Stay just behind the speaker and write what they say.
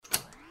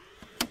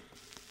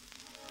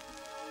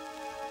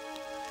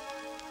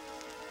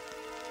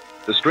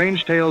The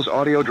Strange Tales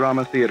Audio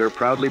Drama Theater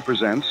proudly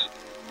presents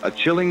a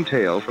chilling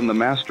tale from the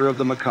master of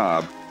the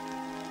macabre,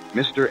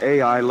 Mr.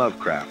 A.I.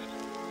 Lovecraft.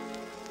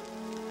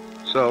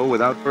 So,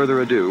 without further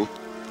ado,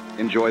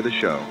 enjoy the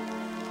show.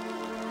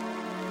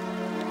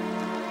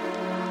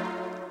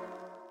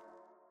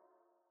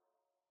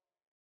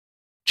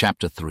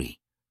 Chapter 3.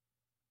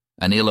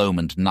 An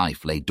ill-omened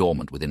knife lay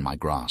dormant within my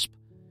grasp,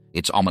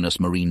 its ominous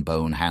marine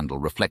bone handle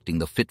reflecting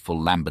the fitful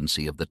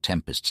lambency of the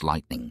tempest's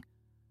lightning.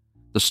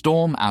 The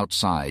storm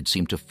outside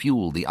seemed to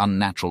fuel the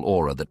unnatural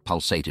aura that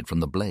pulsated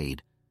from the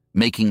blade,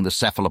 making the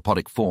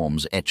cephalopodic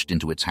forms etched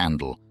into its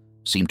handle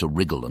seem to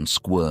wriggle and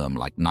squirm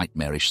like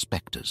nightmarish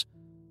spectres.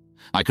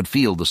 I could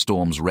feel the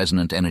storm's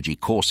resonant energy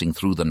coursing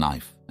through the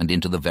knife and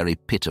into the very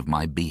pit of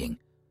my being,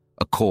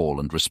 a call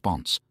and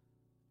response,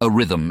 a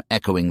rhythm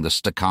echoing the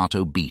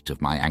staccato beat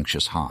of my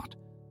anxious heart.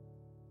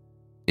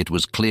 It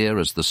was clear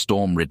as the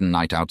storm-ridden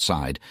night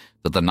outside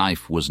that the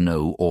knife was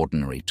no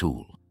ordinary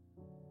tool.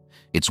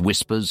 Its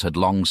whispers had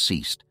long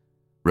ceased,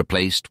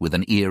 replaced with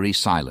an eerie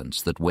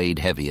silence that weighed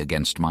heavy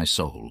against my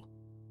soul.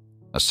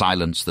 A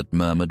silence that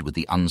murmured with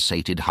the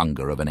unsated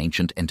hunger of an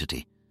ancient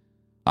entity,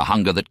 a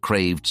hunger that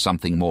craved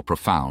something more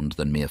profound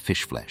than mere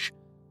fish flesh,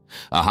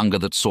 a hunger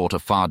that sought a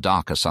far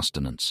darker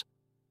sustenance.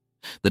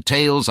 The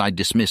tales I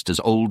dismissed as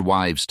old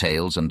wives'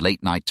 tales and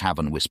late-night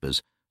tavern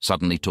whispers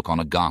suddenly took on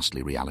a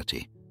ghastly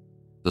reality.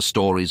 The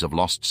stories of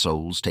lost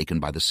souls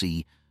taken by the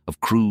sea, of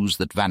crews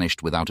that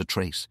vanished without a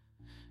trace,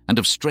 and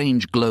of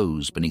strange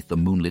glows beneath the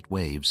moonlit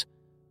waves.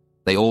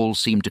 They all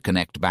seemed to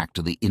connect back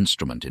to the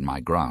instrument in my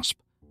grasp.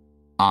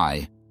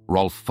 I,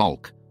 Rolf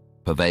Falk,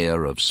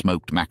 purveyor of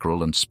smoked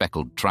mackerel and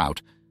speckled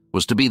trout,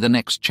 was to be the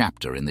next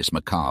chapter in this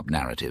macabre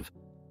narrative.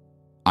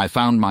 I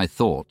found my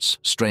thoughts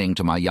straying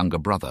to my younger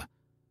brother,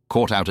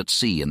 caught out at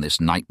sea in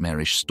this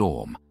nightmarish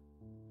storm.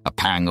 A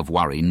pang of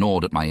worry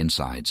gnawed at my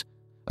insides,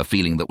 a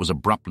feeling that was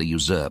abruptly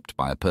usurped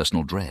by a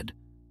personal dread.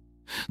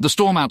 The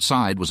storm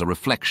outside was a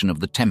reflection of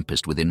the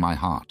tempest within my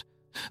heart,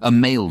 a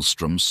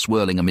maelstrom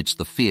swirling amidst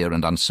the fear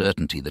and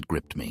uncertainty that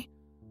gripped me.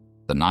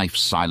 The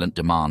knife's silent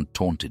demand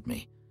taunted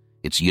me,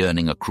 its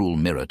yearning a cruel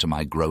mirror to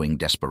my growing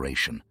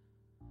desperation.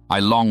 I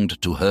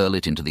longed to hurl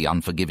it into the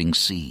unforgiving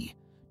sea,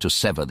 to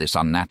sever this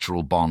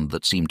unnatural bond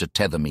that seemed to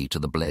tether me to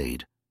the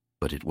blade.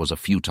 But it was a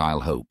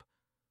futile hope.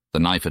 The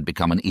knife had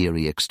become an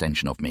eerie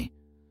extension of me,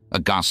 a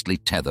ghastly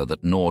tether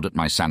that gnawed at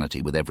my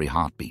sanity with every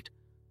heartbeat.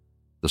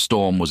 The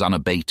storm was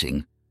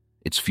unabating,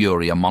 its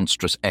fury a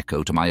monstrous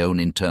echo to my own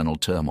internal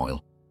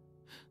turmoil.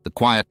 The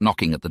quiet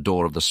knocking at the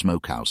door of the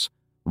smokehouse,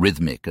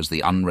 rhythmic as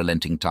the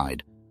unrelenting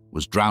tide,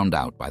 was drowned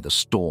out by the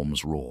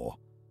storm's roar.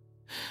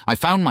 I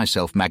found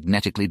myself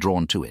magnetically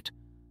drawn to it,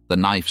 the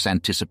knife's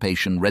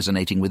anticipation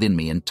resonating within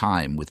me in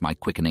time with my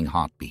quickening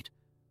heartbeat.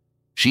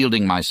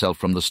 Shielding myself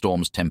from the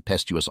storm's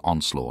tempestuous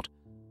onslaught,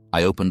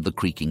 I opened the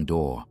creaking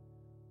door.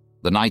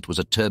 The night was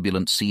a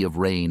turbulent sea of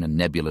rain and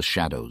nebulous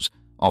shadows,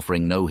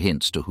 offering no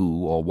hints to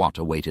who or what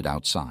awaited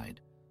outside.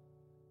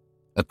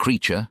 A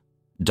creature,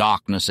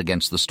 darkness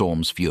against the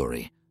storm's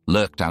fury,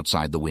 lurked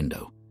outside the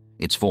window,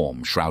 its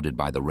form shrouded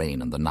by the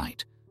rain and the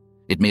night.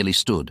 It merely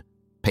stood,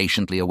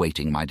 patiently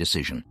awaiting my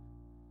decision.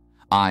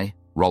 I,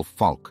 Rolf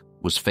Falk,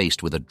 was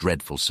faced with a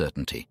dreadful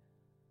certainty.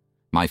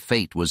 My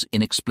fate was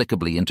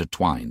inexplicably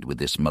intertwined with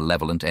this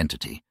malevolent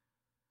entity.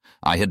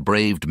 I had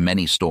braved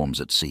many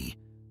storms at sea,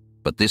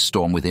 but this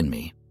storm within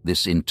me,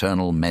 this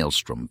internal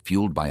maelstrom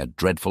fueled by a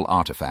dreadful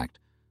artifact,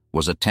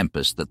 was a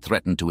tempest that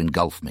threatened to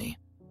engulf me.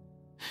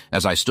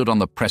 As I stood on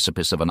the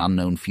precipice of an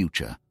unknown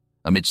future,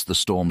 amidst the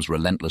storm's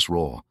relentless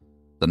roar,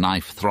 the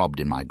knife throbbed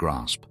in my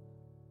grasp,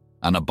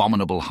 an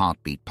abominable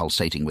heartbeat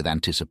pulsating with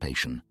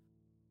anticipation.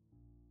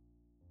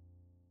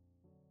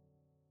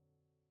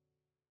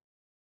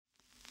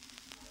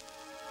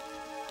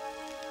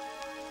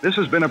 This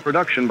has been a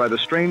production by the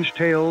Strange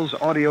Tales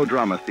Audio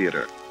Drama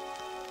Theater.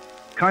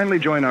 Kindly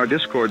join our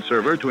Discord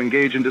server to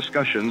engage in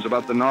discussions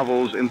about the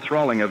novel's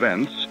enthralling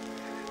events,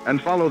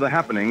 and follow the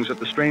happenings at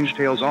the Strange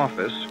Tales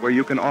office, where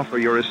you can offer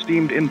your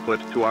esteemed input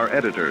to our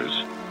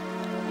editors.